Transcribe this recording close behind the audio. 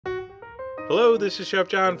Hello, this is Chef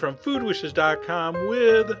John from foodwishes.com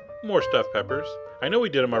with more stuffed peppers. I know we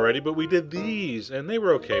did them already, but we did these and they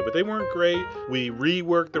were okay, but they weren't great. We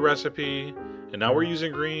reworked the recipe and now we're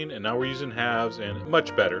using green and now we're using halves and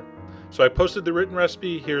much better. So I posted the written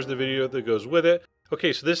recipe. Here's the video that goes with it.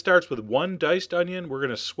 Okay, so this starts with 1 diced onion. We're going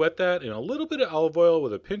to sweat that in a little bit of olive oil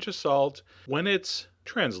with a pinch of salt. When it's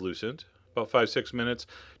translucent, about 5-6 minutes,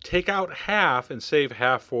 take out half and save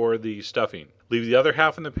half for the stuffing. Leave the other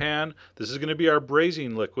half in the pan. This is going to be our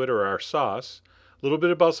braising liquid or our sauce. A little bit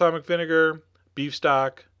of balsamic vinegar, beef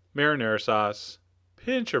stock, marinara sauce,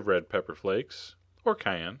 pinch of red pepper flakes or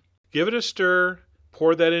cayenne. Give it a stir,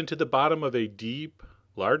 pour that into the bottom of a deep,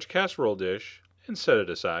 large casserole dish and set it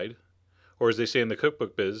aside. Or as they say in the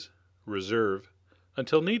cookbook biz, reserve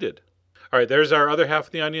until needed. All right, there's our other half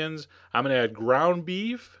of the onions. I'm going to add ground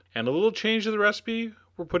beef and a little change to the recipe.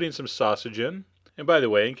 We're putting some sausage in. And by the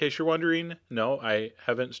way, in case you're wondering, no, I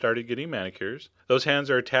haven't started getting manicures. Those hands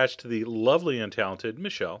are attached to the lovely and talented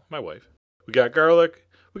Michelle, my wife. We got garlic,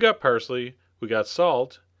 we got parsley, we got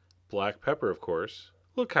salt, black pepper, of course,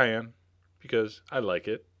 a little cayenne, because I like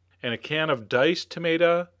it, and a can of diced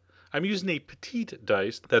tomato. I'm using a petite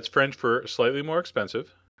diced. That's French for slightly more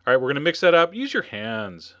expensive. All right, we're going to mix that up. Use your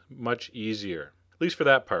hands. Much easier, at least for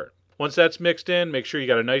that part. Once that's mixed in, make sure you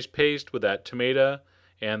got a nice paste with that tomato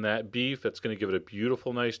and that beef. That's going to give it a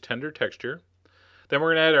beautiful, nice, tender texture. Then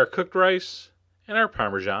we're going to add our cooked rice and our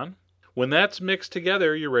Parmesan. When that's mixed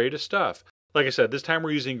together, you're ready to stuff. Like I said, this time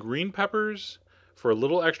we're using green peppers for a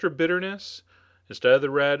little extra bitterness. Instead of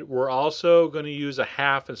the red, we're also going to use a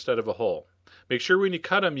half instead of a whole. Make sure when you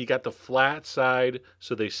cut them, you got the flat side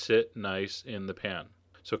so they sit nice in the pan.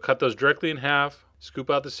 So cut those directly in half,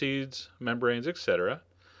 scoop out the seeds, membranes, etc.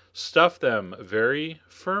 Stuff them very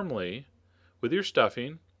firmly with your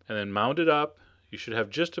stuffing, and then mound it up. You should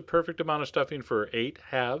have just a perfect amount of stuffing for 8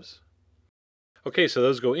 halves. Okay, so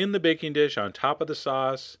those go in the baking dish on top of the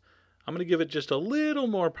sauce. I'm going to give it just a little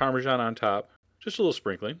more Parmesan on top, just a little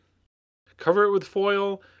sprinkling. Cover it with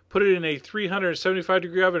foil, put it in a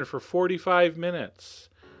 375-degree oven for 45 minutes.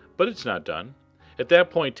 But it's not done. At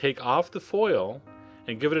that point, take off the foil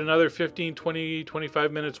and give it another 15, 20,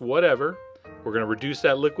 25 minutes, whatever. We're going to reduce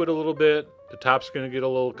that liquid a little bit. The top's going to get a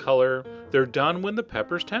little color. They're done when the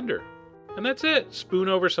pepper's tender. And that's it. Spoon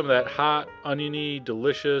over some of that hot, oniony,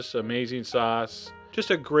 delicious, amazing sauce.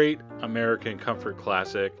 Just a great American comfort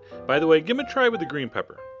classic. By the way, give it a try with the green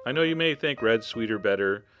pepper. I know you may think red's sweeter,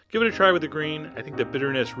 better. Give it a try with the green. I think the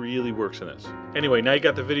bitterness really works in this. Anyway, now you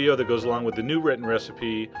got the video that goes along with the new written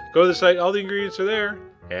recipe. Go to the site, all the ingredients are there.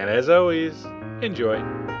 And as always, enjoy.